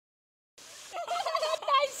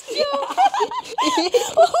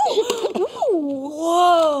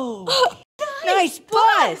Whoa! Nice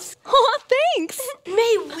bus! Oh, thanks!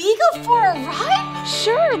 May we go for a ride?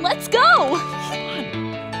 Sure, let's go!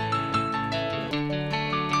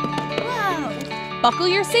 Wow! Buckle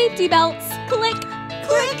your safety belts. Click!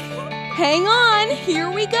 Click! Hang on, here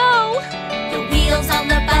we go! The wheels on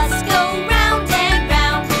the bus go round and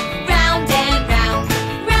round, round and round,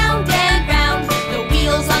 round and round. The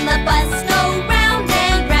wheels on the bus go round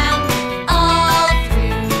and round, all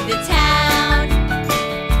through the town.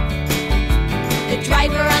 The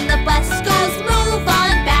driver on the bus goes move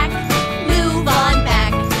on back, move on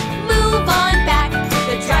back, move on back.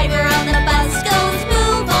 The driver on the bus goes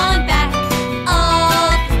move on back,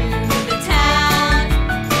 all through the town.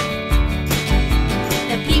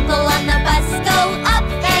 The people on the bus go up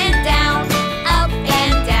and down, up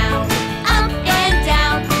and down, up and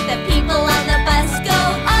down. The people on the bus go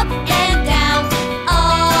up and down,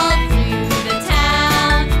 all through the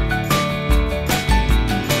town.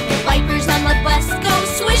 The wipers on the bus go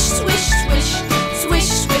swish, swish, swish, swish,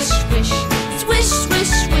 swish, swish, swish,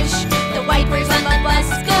 swish, swish. The wipers on the bus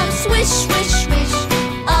go swish, swish, swish,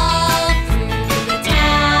 all through the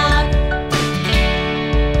town.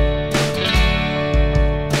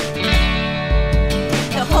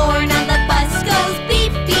 The horn on the bus goes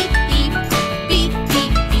beep, beep, beep, beep,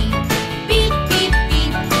 beep, beep, beep, beep,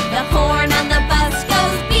 beep. The horn on the bus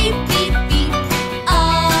goes beep, beep, beep,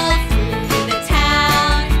 all through the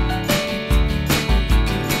town.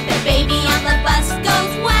 The baby on the bus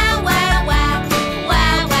goes wow, wow, wow,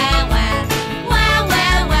 wow, wow, wow, wow,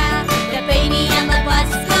 wow, wow. The baby on the bus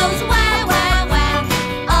goes wow, wow, wow,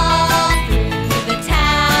 all through the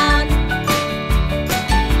town.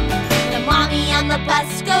 The mommy on the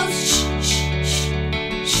bus goes shh, shh,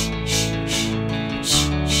 shh, shh, shh, shh,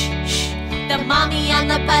 shh, shh. The mommy on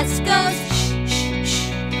the bus goes shh, shh,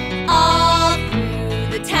 shh, all through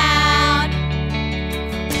the town.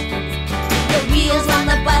 The wheels on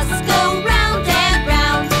the bus go round and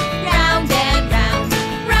round, round and round,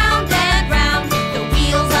 round and round. The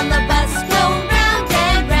wheels on the bus go round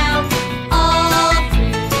and round, all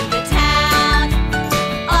through the town,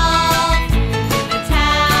 all through the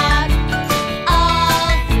town,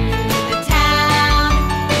 all through the town.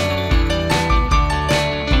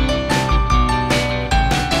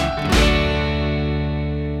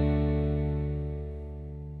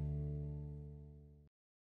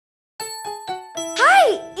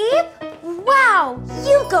 Hi, Eve! Wow,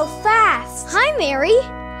 you go fast! Hi, Mary.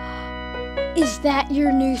 Is that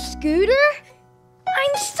your new scooter?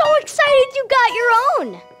 I'm so excited you got your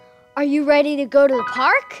own. Are you ready to go to the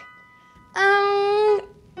park? I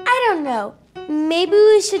don't know. Maybe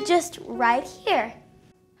we should just ride here.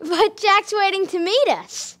 But Jack's waiting to meet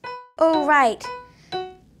us. Oh, right.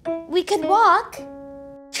 We could walk.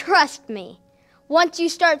 Trust me, once you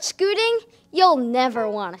start scooting, you'll never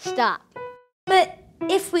want to stop. But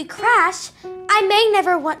if we crash, I may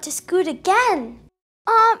never want to scoot again.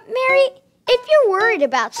 Mary, if you're worried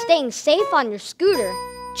about staying safe on your scooter,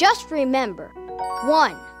 just remember,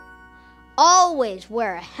 1, always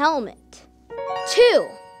wear a helmet. 2,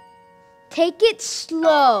 take it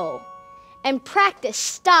slow and practice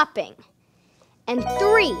stopping. And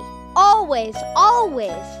 3, always,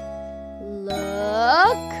 always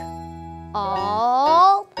look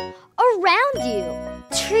all around you.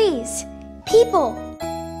 Trees, people,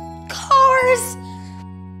 cars.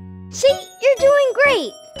 See, you're doing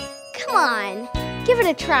great. Come on, give it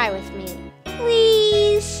a try with me,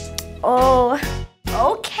 please. Oh,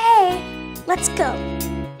 okay. Let's go.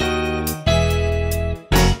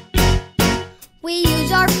 We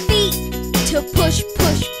use our feet to push,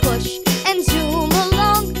 push, push, and zoom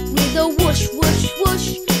along with a whoosh, whoosh,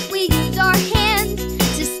 whoosh. We use our hands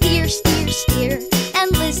to steer, steer, steer,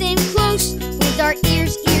 and listen close with our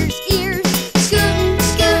ears, ears, ears. Scootin',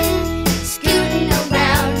 scootin', scootin'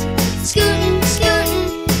 around. Scootin',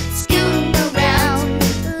 scootin', scootin' around.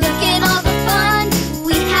 Look at all the fun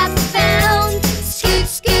we have found. Scoot,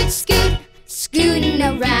 scoot, scoot, scootin'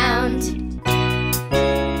 around.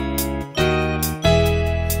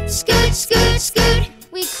 Scoot, scoot, scoot,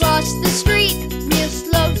 we cross the street real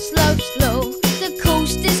slow, slow, slow. The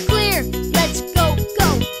coast is clear, let's go,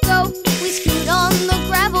 go, go. We scoot on the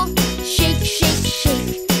gravel, shake, shake,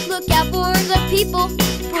 shake. Look out for the people,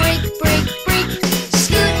 break, break, break.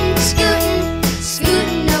 Scootin', scootin',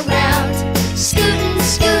 scootin' around. Scootin',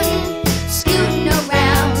 scootin', scootin'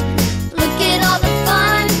 around. Look at all the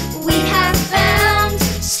fun we have found.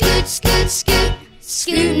 Scoot, scoot, scoot,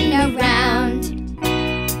 scootin' around.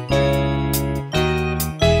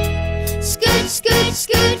 Scoot, scoot,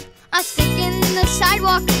 scoot, a stick in the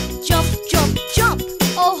sidewalk. Jump, jump, jump,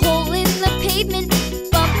 a hole pavement.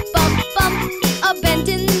 Bump, bump, bump, a bend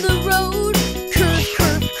in the road. Curve,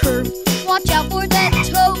 curve, curve, watch out for that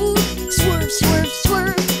toad. Swerve, swerve,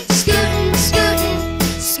 swerve, scootin', scootin',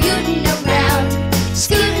 scootin' around.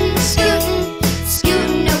 Scootin', scootin',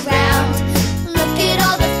 scootin' around. Look at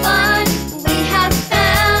all the fun we have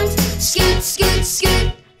found. Scoot, scoot,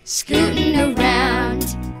 scoot, scootin' around.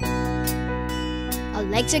 Our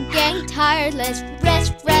legs are getting tired, let's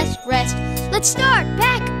rest, rest, rest. Let's start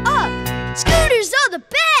back up. Scooters are the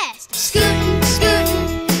best. Scootin',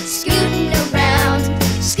 scootin', scootin' around.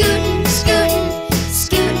 Scootin', scootin',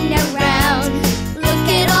 scootin' around. Look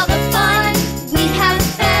at all the fun we have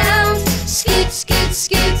found. Scoot, scoot,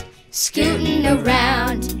 scoot, scootin'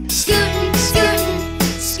 around. Scootin', scootin',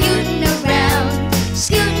 scootin' around.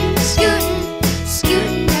 Scootin', scootin',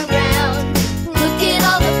 scootin' around. Look at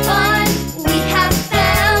all the fun we have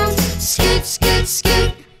found. Scoot, scoot,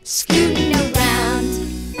 scoot, scootin' around.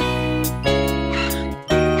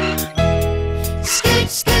 Scoot,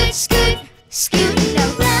 scoot, scoot, scootin'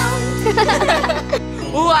 around.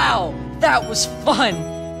 Wow, that was fun.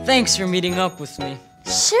 Thanks for meeting up with me.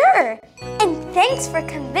 Sure. And thanks for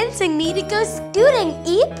convincing me to go scooting,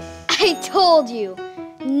 Eep. I told you,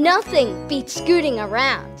 nothing beats scooting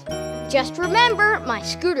around. Just remember my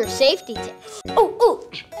scooter safety tips. Oh,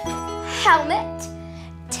 helmet.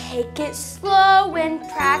 Take it slow and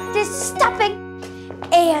practice stopping.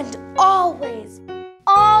 And always,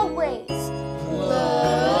 always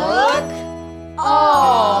look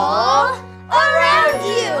all around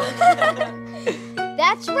you.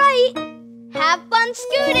 That's right. Have fun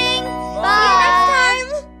scooting. Bye. See you next time.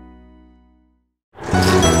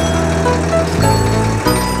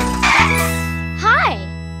 Hi,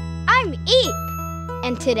 I'm Eep,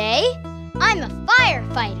 and today I'm a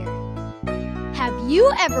firefighter. Have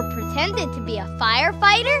you ever pretended to be a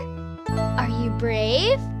firefighter? Are you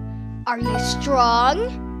brave? Are you strong?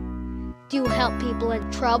 Do you help people in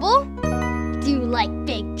trouble? Do you like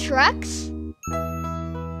big trucks?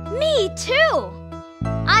 Me too!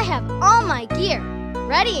 I have all my gear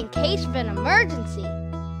ready in case of an emergency.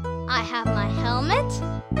 I have my helmet,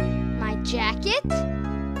 my jacket,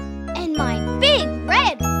 and my big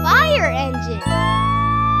red fire engine.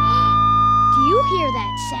 Do you hear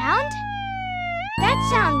that sound? That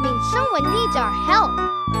sound means someone needs our help.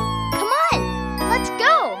 Come on, let's go.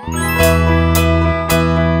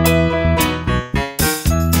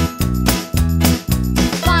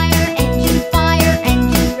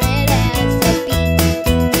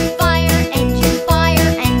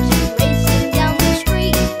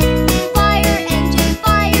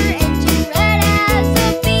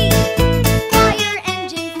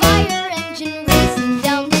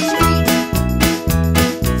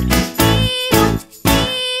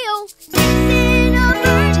 In a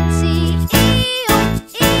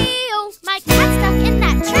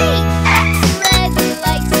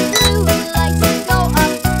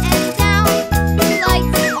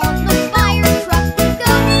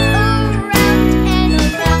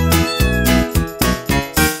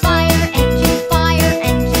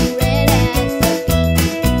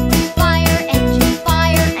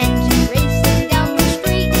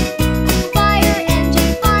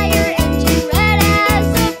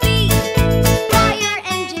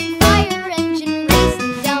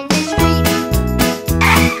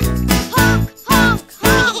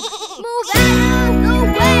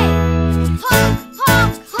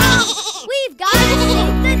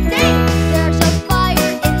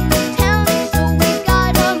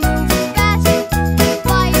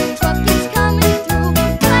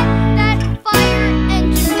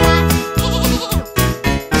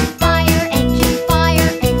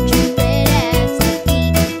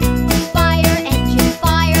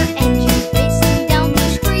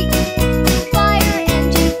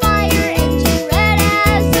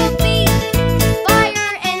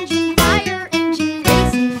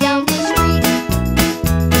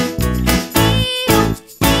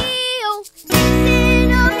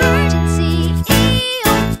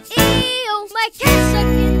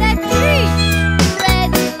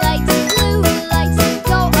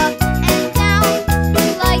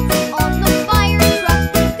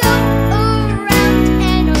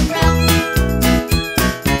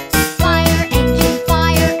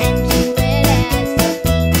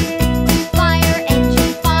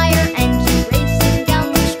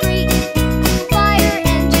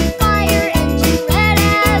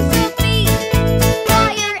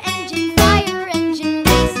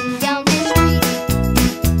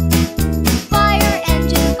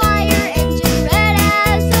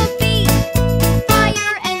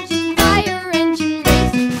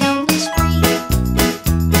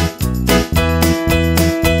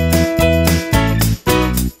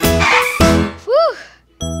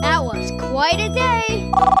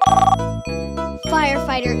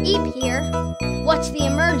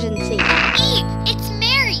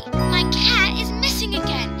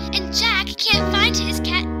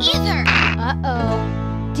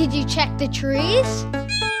Uh-oh. Did you check the trees?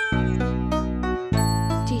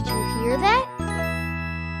 Did you hear that?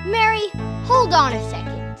 Mary, hold on a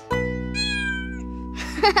second.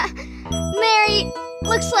 Mary,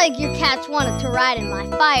 looks like your cats wanted to ride in my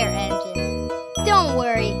fire engine. Don't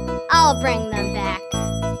worry, I'll bring them back.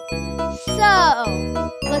 So,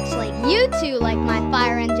 looks like you two like my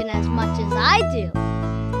fire engine as much as I do.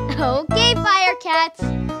 Okay, fire cats.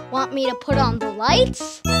 Want me to put on the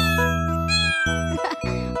lights?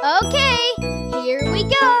 Okay, here we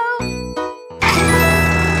go.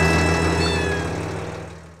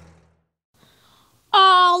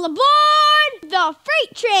 All aboard! The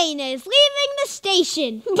freight train is leaving the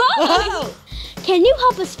station. Bye! Can you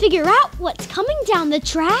help us figure out what's coming down the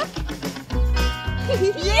track?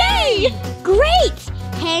 Yay! Great!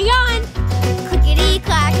 Hang on.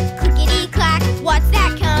 Clickety-clack, clickety-clack, what's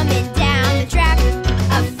that coming down the track?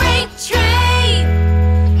 A freight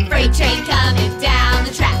train! Freight train coming down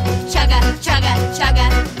the track. Chugga, chugga, chugga.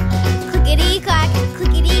 Clickety-clack,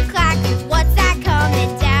 clickety-clack, what's that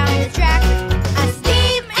coming down the track? A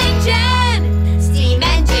steam engine! Steam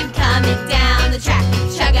engine coming down the track.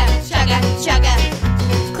 Chugga, chugga, chugga.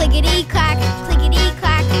 Clickety-clack,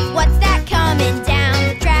 clickety-clack, what's that coming down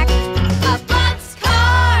the track? A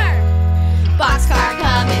boxcar! Boxcar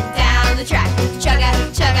coming down the track. Chugga,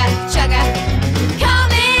 chugga, chugga.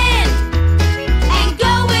 Coming and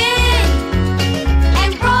going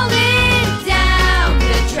and rolling down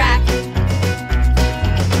the track.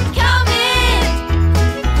 Coming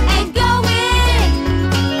and going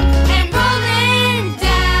and rolling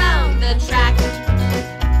down the track.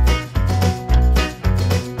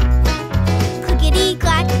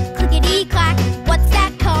 Clickety-clack, clickety-clack, what's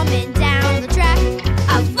that coming down the track?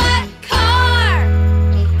 A flat car!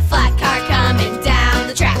 Flat car coming down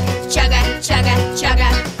the track. Chugga, chugga, chugga.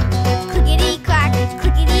 Clickety-clack,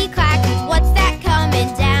 clickety-clack, what's that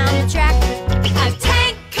coming down the track? A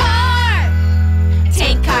tank car!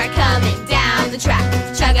 Tank car coming down the track.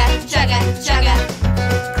 Chugga, chugga, chugga.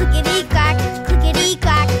 Clickety-clack,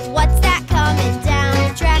 clickety-clack, what's that coming down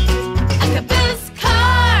the track? A caboose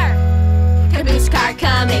car! Caboose car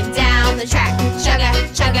coming down the track. Chugga,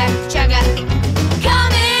 chugga, chugga.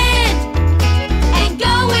 Coming and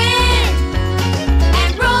going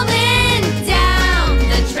and rolling down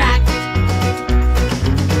the track.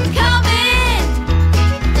 Coming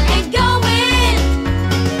and going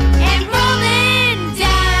and rolling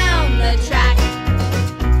down the track.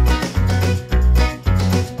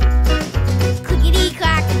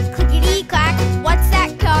 Clickety-clack, clickety-clack, what's that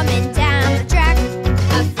coming down the track?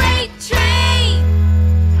 A freight train!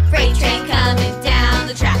 Freight train coming down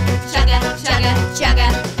the track. Chugga, chugga, chugga.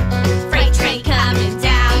 Freight train coming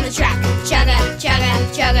down the track. Chugga, chugga,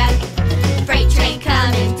 chugga. Freight train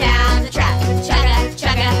coming down the track. Chugga,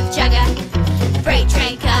 chugga, chugga. Freight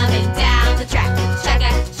train coming down the track.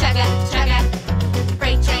 Chugga, chugga, chugga.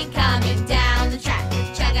 Freight train coming down the track.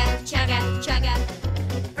 Chugga, chugga, chugga.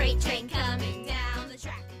 Freight train coming down the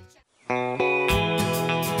track.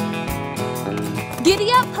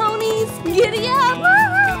 Giddy up, ponies! Giddy up!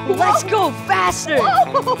 Let's go faster!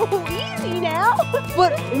 Whoa, easy now.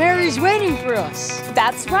 But Mary's waiting for us.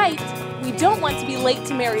 That's right. We don't want to be late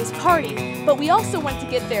to Mary's party, but we also want to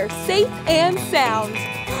get there safe and sound.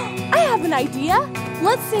 I have an idea.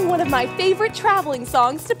 Let's sing one of my favorite traveling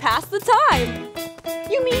songs to pass the time.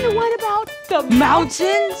 You mean the one about the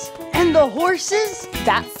Mountains and the horses?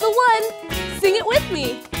 That's the one. Sing it with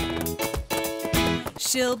me.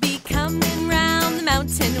 She'll be coming round the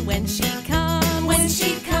mountain when she comes. When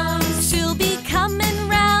she comes. She'll be coming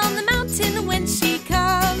round the mountain when she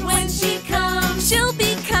comes. When she comes. She'll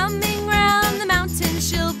be coming round the mountain.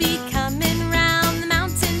 She'll be coming round the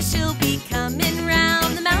mountain. She'll be coming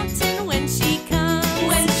round the mountain when she comes.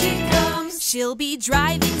 When she comes. She'll be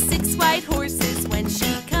driving 6 white horses when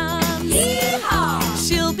she comes. Yee-haw!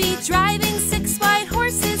 She'll be driving 6 white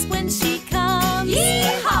horses when she comes.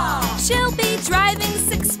 Yee-haw! She'll be driving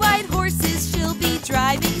 6 white horses. She'll be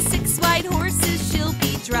driving 6 white horses. She'll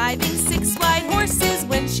be driving 6 white horses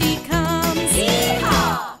when she comes.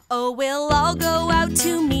 Yee-haw! Oh, we'll all go out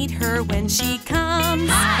to meet her when she comes.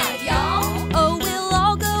 Hi, y'all! Oh, we'll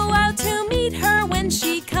all go out to meet her when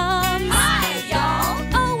she comes. Hi, y'all!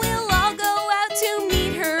 Oh, we'll all go out to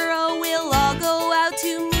meet her. Oh, we'll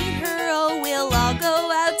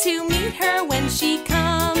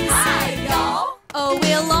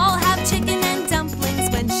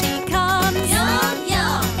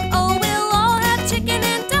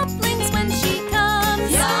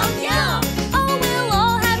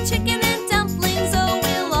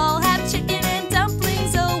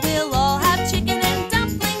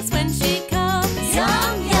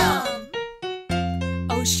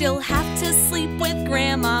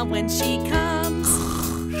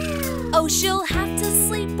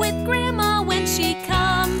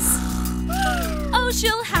Oh,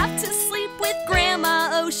 she'll have to sleep with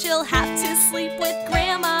Grandma. Oh, she'll have to sleep with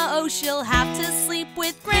Grandma. Oh, she'll have to sleep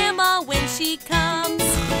with Grandma when she comes.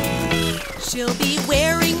 She'll be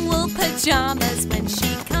wearing wool pajamas when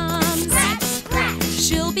she comes. Scratch, scratch.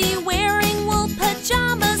 She'll be wearing wool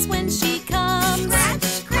pajamas when she comes. Scratch,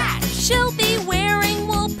 scratch. She'll be wearing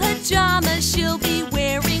wool pajamas. She'll be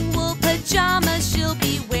wearing wool pajamas. She'll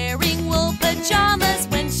be wearing wool pajamas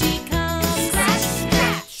when she comes. Scratch,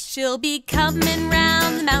 scratch. She'll be coming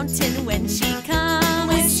round the mountain when she comes.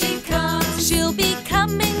 When she comes. She'll be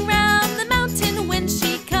coming round the mountain when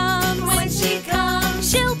she comes. When she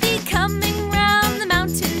comes. She'll be coming round the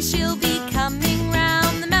mountain. She'll be coming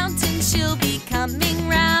round the mountain. She'll be coming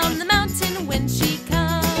round the mountain when she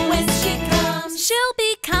comes. When she comes. She'll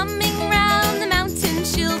be coming round the mountain.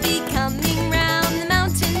 She'll be coming round the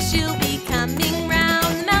mountain. She'll be coming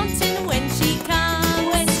round the mountain when she comes.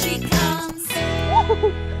 When she comes.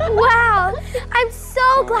 Wow! I'm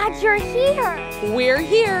so glad you're here. We're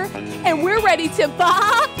here, and we're ready to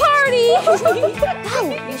party!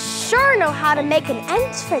 Wow, you sure know how to make an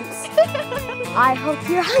entrance. I hope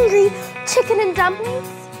you're hungry. Chicken and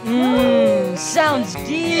dumplings? Sounds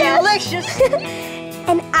delicious.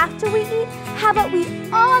 And after we eat, how about we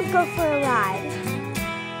all go for a ride?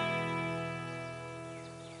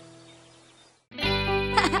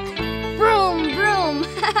 Vroom, vroom.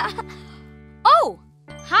 Oh,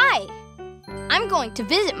 hi. I'm going to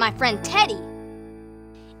visit my friend Teddy.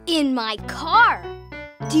 In my car.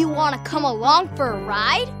 Do you want to come along for a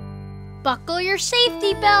ride? Buckle your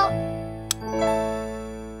safety belt.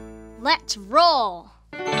 Let's roll.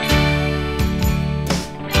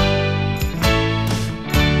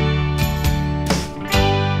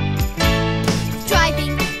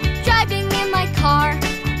 Driving in my car,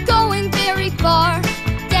 going very far,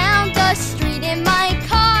 down the street in my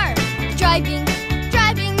car. Driving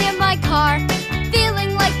in my car,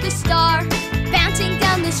 feeling like a star, bouncing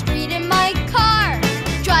down the street in my car.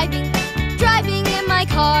 Driving in my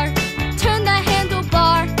car, turn the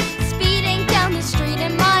handlebar, speeding down the street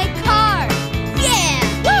in my car. Yeah!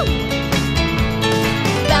 Woo!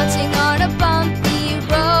 Bouncing on a bumpy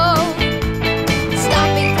road,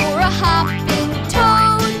 stopping for a hopping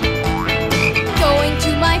toad, going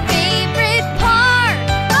to my favorite park.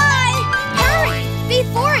 Hurry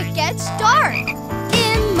before it gets dark.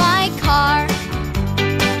 In my car,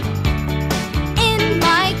 in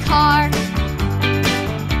my car.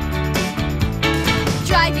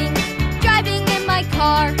 Driving in my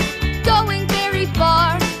car, going very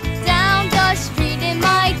far, down the street in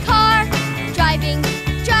my car. Driving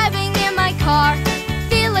in my car,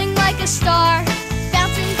 feeling like a star,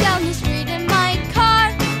 bouncing down the street in my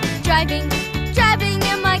car. Driving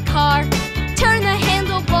in my car, turn the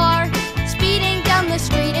handlebar, speeding down the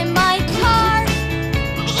street in my car.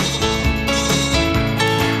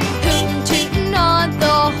 Hootin' tootin' on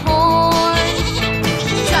the horn,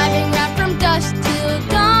 driving round from dusk till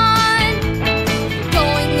dawn,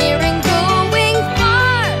 going near and going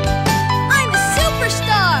far. I'm a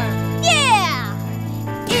superstar, yeah!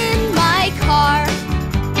 In my car,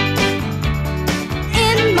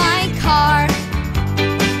 in my car.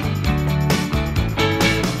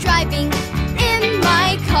 Driving in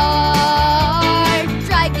my car,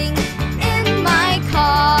 driving in my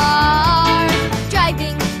car,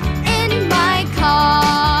 driving in my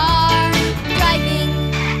car, driving.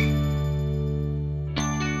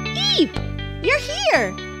 Eve, you're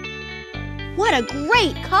here! What a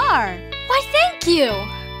great car! Why, thank you!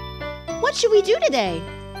 What should we do today?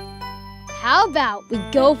 How about we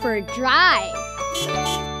go for a drive?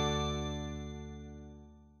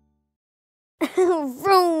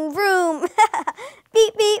 Vroom, vroom.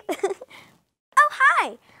 Beep, beep. Oh,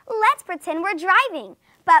 hi. Let's pretend we're driving.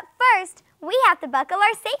 But first, we have to buckle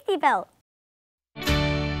our safety belt.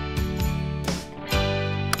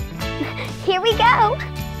 Here we go.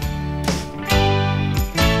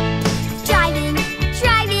 Driving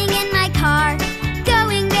in my car,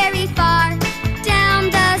 going very far, down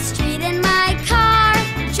the street in my car.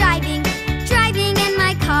 Driving in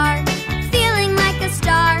my car, feeling like a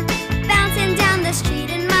star, bouncing down the street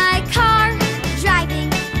in my car.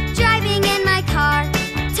 Driving in my car,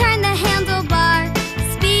 turn the handlebar,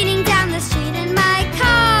 speeding down the street in my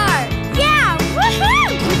car. Yeah,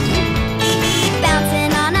 woohoo!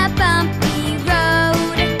 Bouncing on a bumpy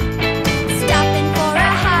road,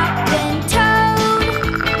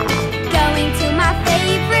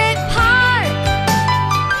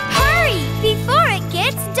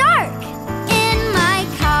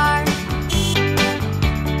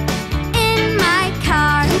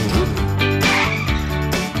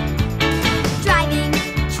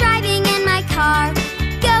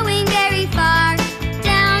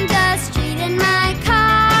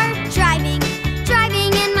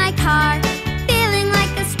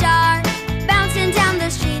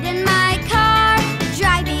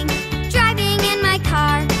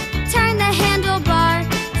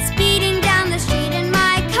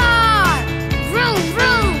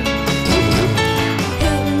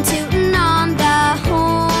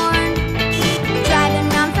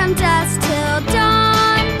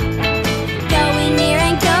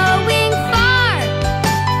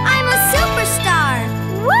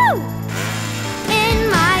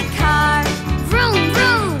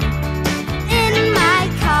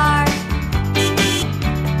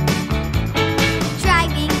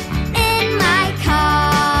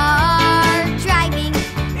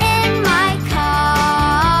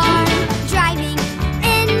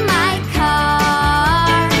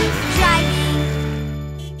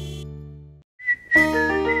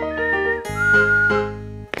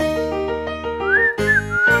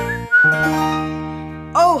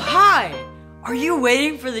 Are you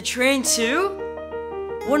waiting for the train too?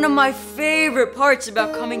 One of my favorite parts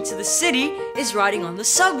about coming to the city is riding on the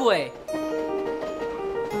subway.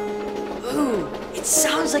 Ooh, it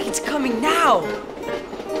sounds like it's coming now.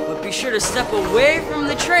 But be sure to step away from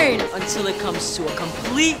the train until it comes to a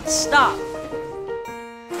complete stop.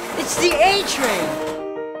 It's the A train.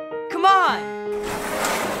 Come on.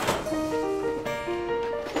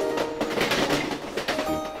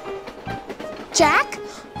 Jack,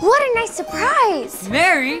 what a nice surprise!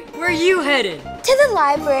 Mary, where are you headed? To the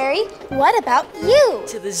library. What about you?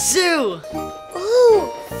 To the zoo. Ooh,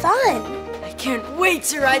 fun. I can't wait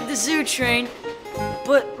to ride the zoo train.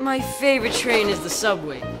 But my favorite train is the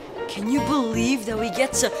subway. Can you believe that we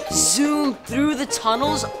get to zoom through the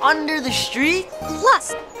tunnels under the street?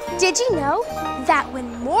 Plus, did you know that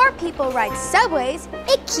when more people ride subways,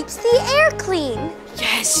 it keeps the air clean?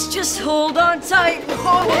 Yes, just hold on tight.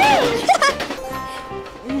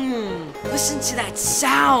 Listen to that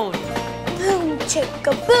sound. Boom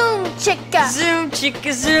chicka, boom chicka. Zoom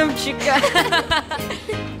chicka, zoom chicka.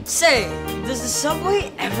 Say, does the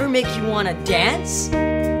subway ever make you want to dance?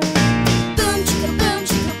 Boom chicka boom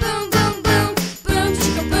chicka boom boom boom. Boom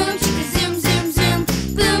chicka boom chicka zoom zoom zoom.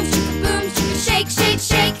 Boom chicka boom chicka shake shake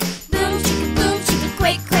shake. Boom chicka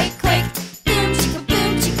quake quake quake. Boom chicka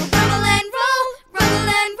rumble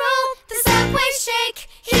and roll the subway shake.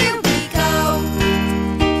 Here we go.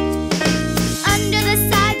 Under the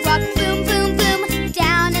sidewalk, boom, boom, boom.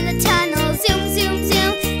 Down in the tunnel, zoom, zoom,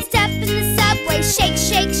 zoom. Step in the subway, shake,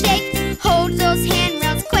 shake, shake. Hold those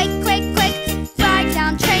handrails, quake, quake, quake. Ride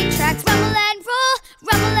down train tracks, rumble and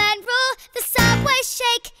roll the subway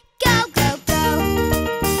shake. Go, go, go.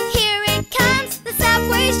 Here it comes, the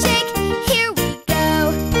subway shake. Here we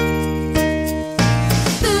go.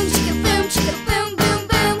 Boom chicka boom boom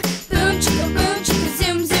boom. Boom chicka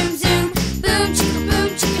zoom zoom zoom. Boom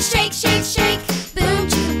chicka shake shake shake. Boom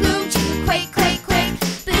chicka quake quake quake.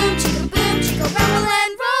 Boom chicka rumble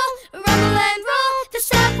and roll the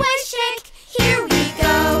subway shake. Here we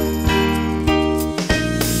go.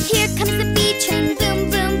 Here comes the B train, boom,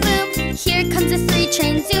 boom, boom. Here comes the 3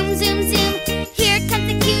 train, zoom, zoom, zoom. Here comes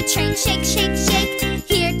the Q train, shake, shake, shake.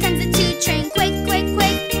 Here comes the 2 train, quake, quake,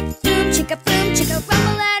 quake. Boom, chicka,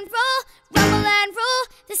 rumble and roll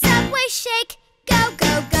the subway shake. Go,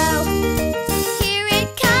 go, go. Here it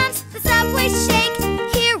comes, the subway shake.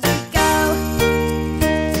 Here we go.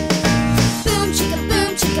 Boom chicka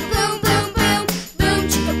boom boom boom. Boom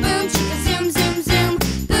chicka zoom zoom zoom.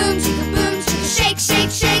 Boom chicka shake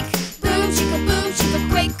shake shake. Boom chicka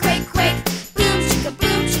quake quake quake. Boom chicka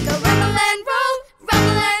rumble and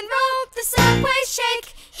roll the subway shake.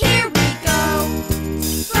 Here we go.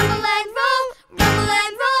 Rumble and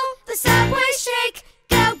roll the subway shake.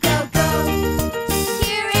 Go go go.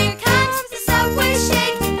 Here it comes, the subway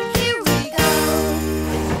shake. Here we go.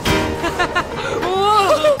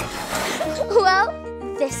 Whoa! Well,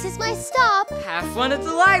 this is my stop. Have fun at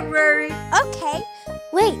the library. Okay.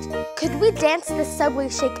 Wait, could we dance the subway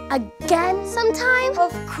shake again sometime?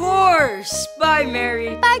 Of course. Bye,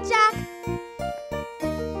 Mary. Bye, Jack.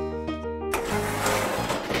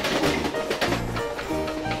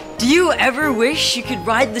 Do you ever wish you could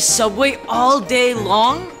ride the subway all day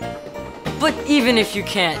long? But even if you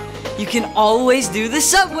can't, you can always do the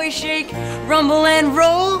subway shake. Rumble and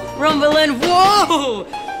roll, rumble and whoa!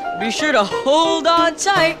 Be sure to hold on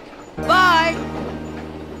tight. Bye.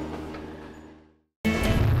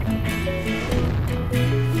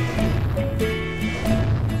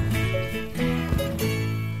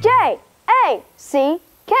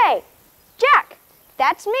 J-A-C-K. Jack,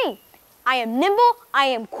 that's me. I am nimble, I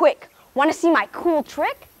am quick. Want to see my cool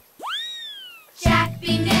trick? Jack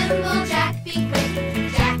be nimble, Jack be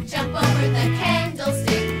quick. Jack jump over the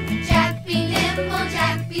candlestick. Jack be nimble,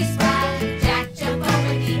 Jack be spry. Jack jump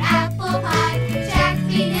over the apple pie. Jack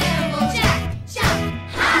be nimble, Jack jump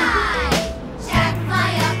high. Jack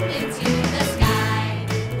fly up into the sky.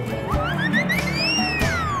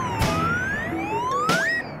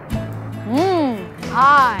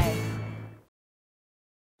 Hi.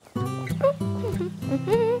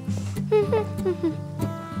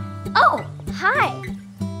 Oh, hi.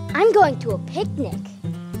 I'm going to a picnic.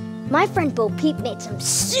 My friend Bo Peep made some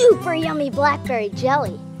super yummy blackberry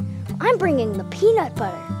jelly. I'm bringing the peanut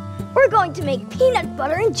butter. We're going to make peanut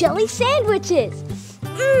butter and jelly sandwiches.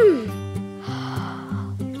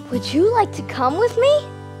 Would you like to come with me?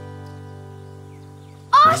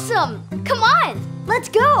 Awesome! Come on, let's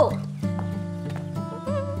go.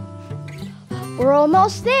 We're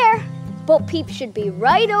almost there. Bo Peep should be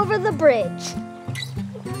right over the bridge.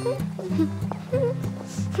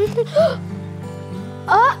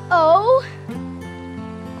 Uh-oh.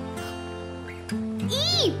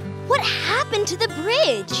 happened to the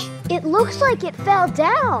bridge? It looks like it fell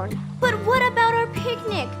down. But what about our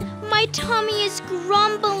picnic? My tummy is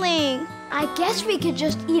grumbling. I guess we could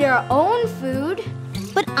just eat our own food.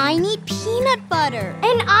 But I need peanut butter.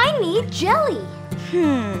 And I need jelly.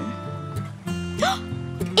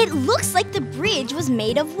 It looks like the bridge was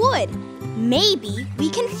made of wood. Maybe we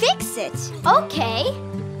can fix it. Okay.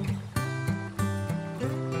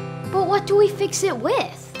 But what do we fix it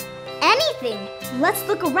with? Anything. Let's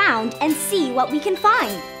look around and see what we can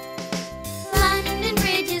find. London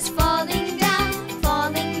Bridge is falling down,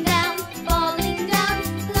 falling down, falling down.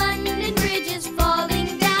 London Bridge is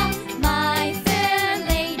falling down, my fair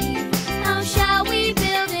lady. How shall we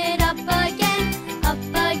build it up again, up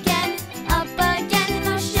again, up again?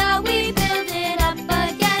 How shall we build it up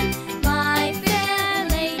again, my fair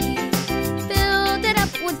lady? Build it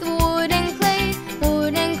up with wood and clay,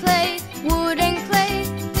 wood and clay, wood and clay.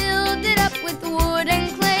 Build it up with wood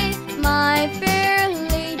and clay, my fair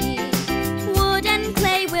lady. Wood and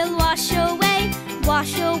clay will wash away,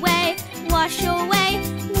 wash away, wash away.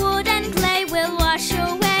 Wood and clay will wash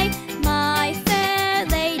away, my fair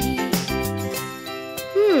lady.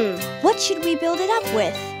 What should we build it up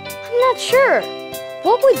with? I'm not sure.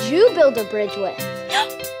 What would you build a bridge with?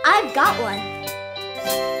 I've got one.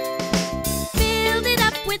 Build it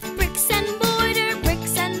up with bricks and mortar,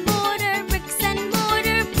 bricks and mortar, bricks and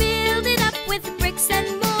mortar. Build it up with bricks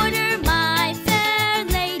and mortar, my fair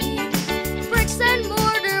lady. Bricks and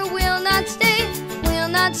mortar will not stay, will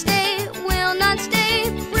not stay, will not stay.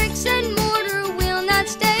 Bricks and mortar will not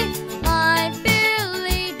stay, my fair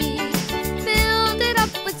lady. Build it up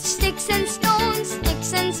with sticks and stones,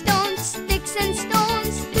 sticks and stones, sticks and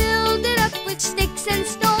stones. Build it up with sticks and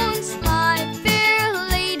stones, my fair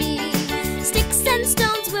lady. Sticks and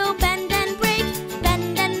stones will bend and break,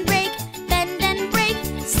 bend and break, bend and break.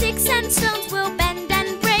 Sticks and stones will bend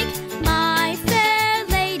and break, my fair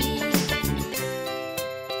lady.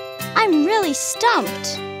 I'm really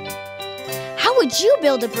stumped. How would you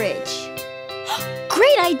build a bridge?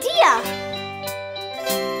 Great idea!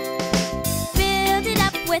 Build it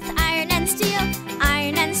up with iron and steel,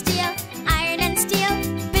 iron and steel, iron and steel.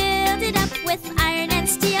 Build it up with iron and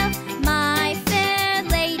steel, my fair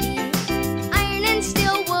lady. Iron and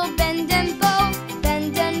steel will bend and bow,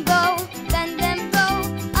 bend and bow, bend and bow.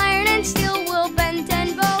 Iron and steel will bend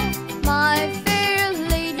and bow, my fair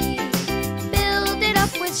lady. Build it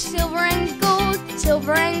up with silver and gold,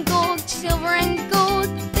 silver and gold, silver and gold.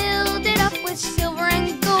 Build it up with silver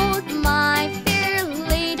and gold, my fair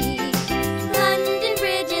lady. London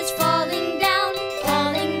Bridge is falling down,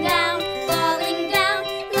 falling down, falling down.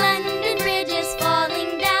 London Bridge is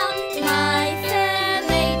falling down, my fair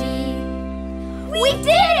lady. We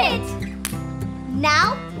did it!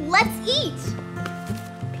 Now, let's eat.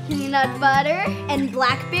 Peanut butter and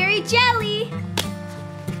blackberry jelly.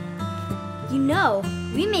 You know,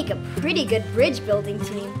 we make a pretty good bridge building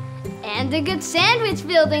team. And a good sandwich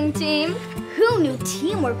building team. Who knew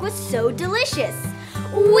teamwork was so delicious?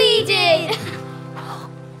 We did!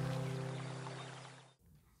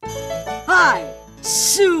 Hi,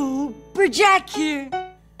 Super Jack here.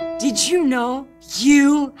 Did you know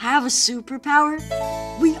you have a superpower?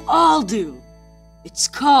 We all do. It's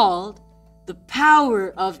called the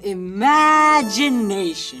power of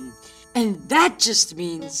imagination. And that just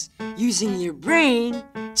means using your brain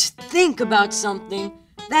to think about something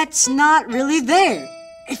that's not really there.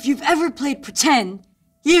 If you've ever played pretend,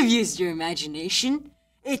 you've used your imagination.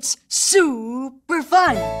 It's super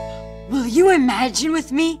fun. Will you imagine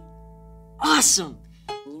with me? Awesome.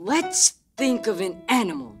 Let's think of an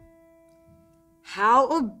animal. How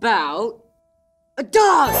about a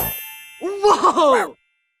dog? Whoa!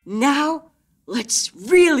 Now, let's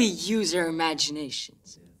really use our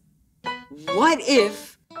imaginations. What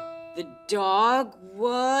if the dog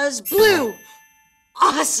was blue?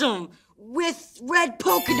 Awesome! With red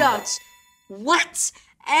polka dots. What?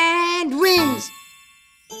 And wings.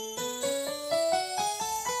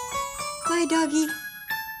 Bye, doggy.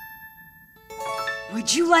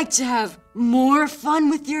 Would you like to have more fun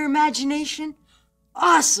with your imagination?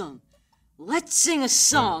 Awesome! Let's sing a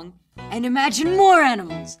song and imagine more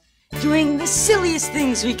animals doing the silliest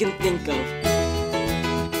things we can think of.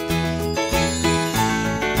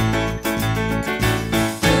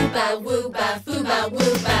 Foo-ba, foo-ba,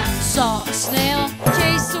 woo-ba. Saw a snail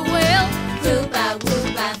chase a whale. Foo-ba,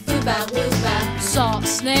 woo-ba, foo-ba, woo-ba. Saw a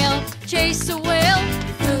snail chase a whale.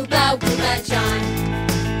 Foo-ba, woo-ba, John.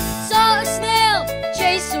 Saw a snail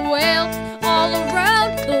chase a whale all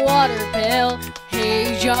around the water pail.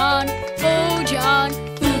 Hey John, oh John,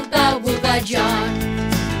 Foo-ba, woo-ba, John.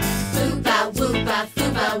 Foo-ba, woo-ba,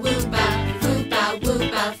 foo-ba, woo-ba. Foo-ba,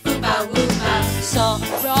 woo-ba, foo-ba, woo-ba. Saw a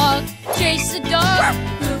frog chase a dog.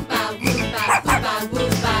 Woo-ba, woo-ba, woo-ba,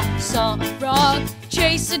 woo-ba. Saw a frog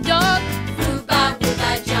chase a dog. Woo-ba,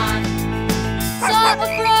 woo-ba, John. Saw a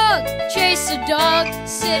frog chase a dog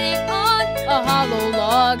sitting on a hollow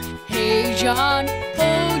log. Hey John,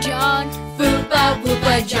 oh John, Woo-ba,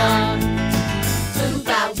 woo-ba, John.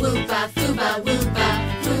 Woo-ba, woo-ba, foo-ba, woo-ba.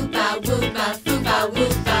 Woo-ba, woo-ba, foo-ba,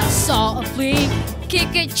 woo-ba. saw a flea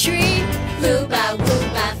kick a tree. Woo-ba,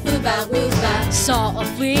 woo-ba, foo-ba, woo-ba. Saw a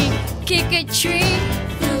flea kick a tree.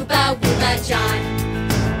 Woo-ba, woo-ba, John.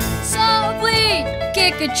 Saw a flea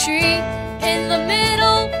kick a tree in the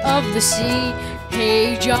middle of the sea.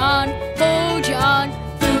 Hey John, oh John,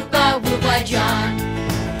 Woo-ba, woo-ba, John.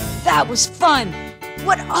 that was fun!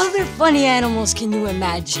 What other funny animals can you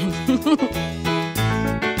imagine?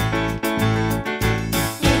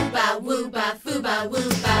 Woo-ba, woo-ba, foo-ba,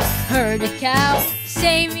 woo-ba. Heard a cow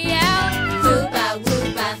say meow. Woo-ba,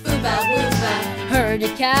 woo-ba, foo-ba, woo-ba. Heard a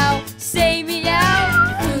cow say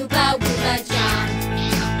meow. Woo-ba, woo-ba, John.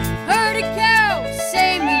 Heard a cow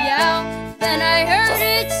say meow. Then I heard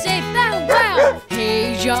it say bow wow.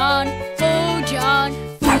 Hey John, oh John,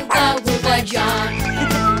 Woo-ba, woo-ba, John.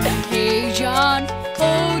 hey John,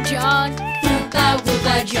 oh John. Woo-ba,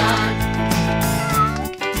 woo-ba, John.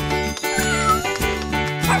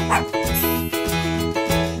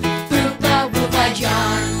 Woo-ba, woo-ba,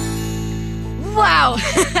 John. Wow!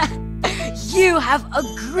 You have a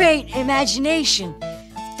great imagination.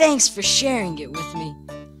 Thanks for sharing it with me.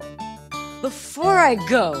 Before I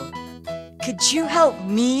go, could you help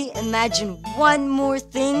me imagine one more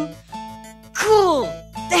thing? Cool!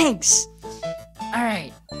 Thanks!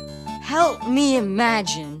 Alright, help me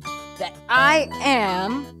imagine that I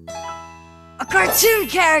am a cartoon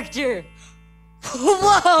character!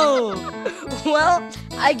 Whoa! Well,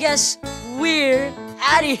 I guess we're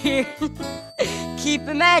out of here. Keep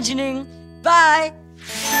imagining. Bye!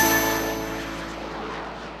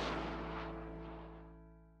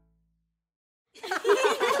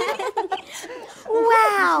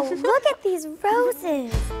 Wow, look at these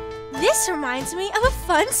roses. This reminds me of a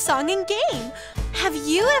fun song and game. Have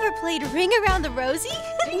you ever played Ring Around the Rosie?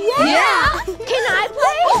 Yeah. Can I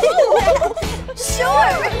play?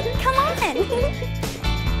 Sure. Come on.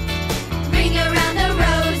 Ring around the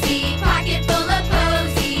rosy, pocket full of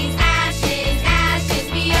posies. Ashes,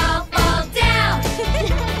 ashes, we all fall down.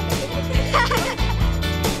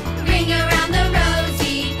 Ring around the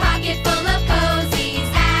rosy, pocket full of posies.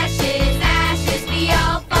 Ashes, ashes, we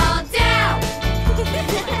all fall down.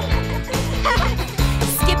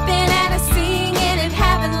 Skipping and singing and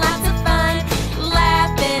having lots of fun.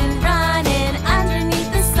 Laughing, running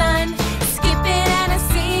underneath the sun. Skipping and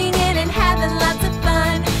singing and having lots of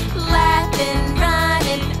fun. Laughing,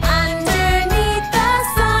 running underneath the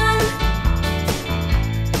sun.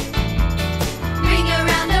 Ring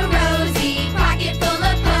around the rosy, pocket full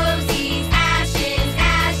of posies. Ashes,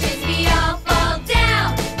 ashes, we all fall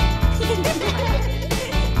down.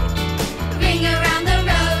 Ring around the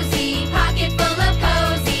rosy, pocket full of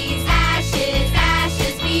posies. Ashes,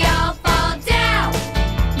 ashes, we all fall down.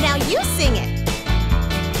 Now you sing it.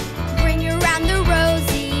 Ring around the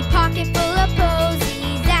rosy, pocket full of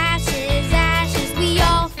posies. Ashes, ashes, we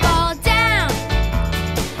all fall down.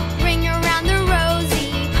 Ring around the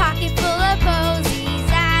rosy, pocket full of posies.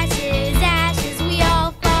 Ashes, ashes, we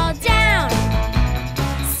all fall down.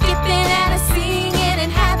 Skipping and singing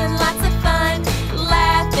and having lots of fun.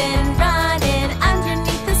 Laughing, running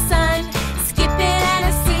underneath the sun. Skipping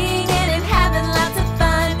and singing and having lots of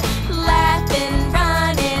fun. Laughing,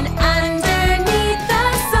 running underneath the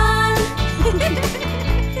sun.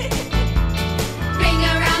 Ring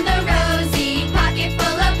around the rosy, pocket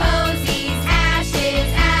full of posies. Ashes,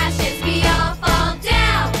 ashes, we all fall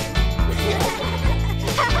down.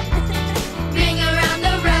 Ring around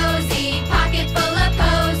the rosy, pocket full of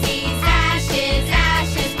posies. Ashes,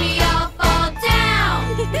 ashes, we all fall down.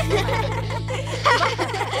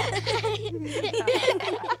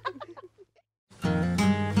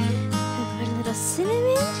 A little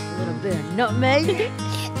cinnamon. A little bit of nutmeg.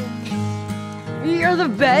 You're the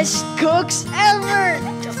best cooks ever!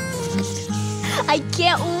 I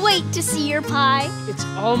can't wait to see your pie. It's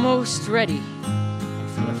almost ready. And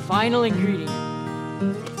for the final ingredient.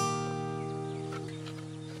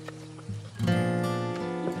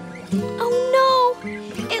 Oh no!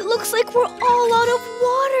 It looks like we're all out of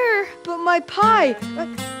water. But my pie!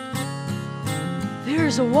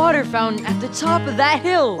 There's a water fountain at the top of that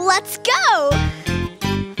hill. Let's go!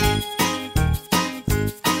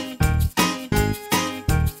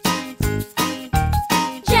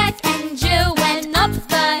 Jack and Jill went up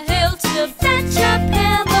the hill to fetch a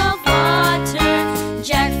pail of water.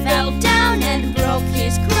 Jack fell down and broke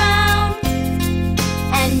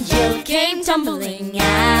tumbling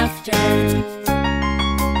after.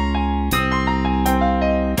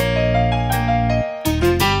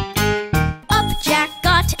 Up Jack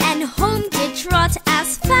got and home did trot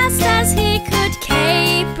as fast as he could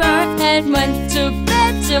caper, And went to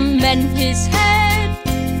bed to mend his head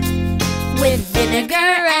With vinegar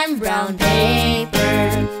and brown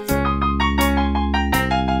paper.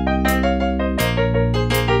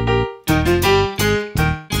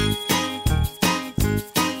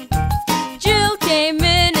 Jill came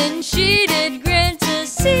in and she did grin to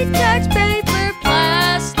see Jack's paper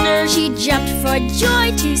plaster. she jumped for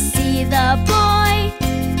joy to see the boy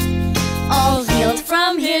All healed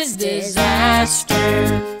from his disaster.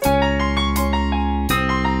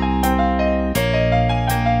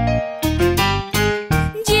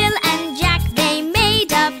 Jill and Jack, they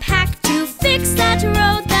made a pact to fix that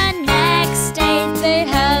road the next day. They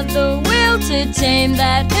had the will to tame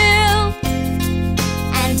that hill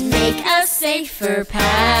And make a safer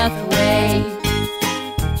pathway.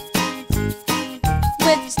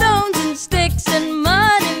 with stones and sticks and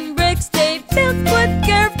mud and bricks. They built with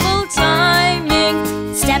careful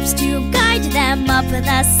timing. Steps to guide them up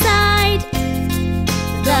the side.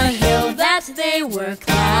 The hill that they were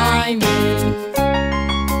climbing.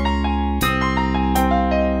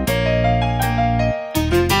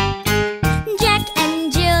 Jack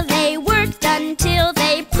and Jill, they worked until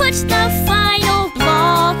they put the final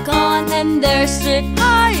block on. And there stood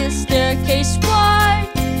high a staircase wide,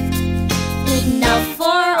 Enough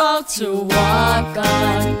for all to walk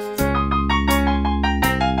on.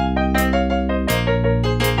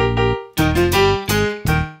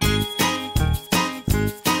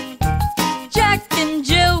 Jack and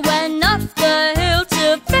Jill went up the hill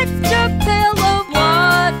to fetch a pail of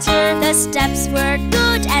water. The steps were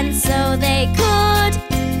good and so they could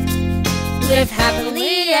Live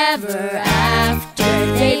happily ever after.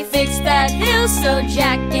 They fixed that hill so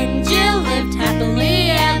Jack and Jill lived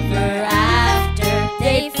happily ever after.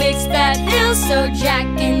 They fixed that hill so Jack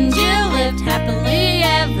and Jill lived happily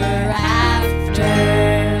ever after.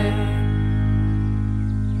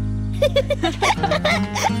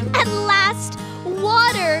 At last,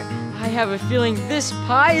 water. I have a feeling this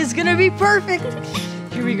pie is gonna be perfect.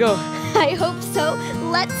 Here we go. I hope so.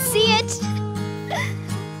 Let's see it.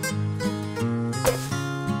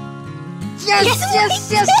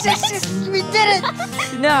 Yes, we did it!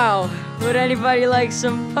 Now, would anybody like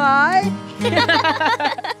some pie?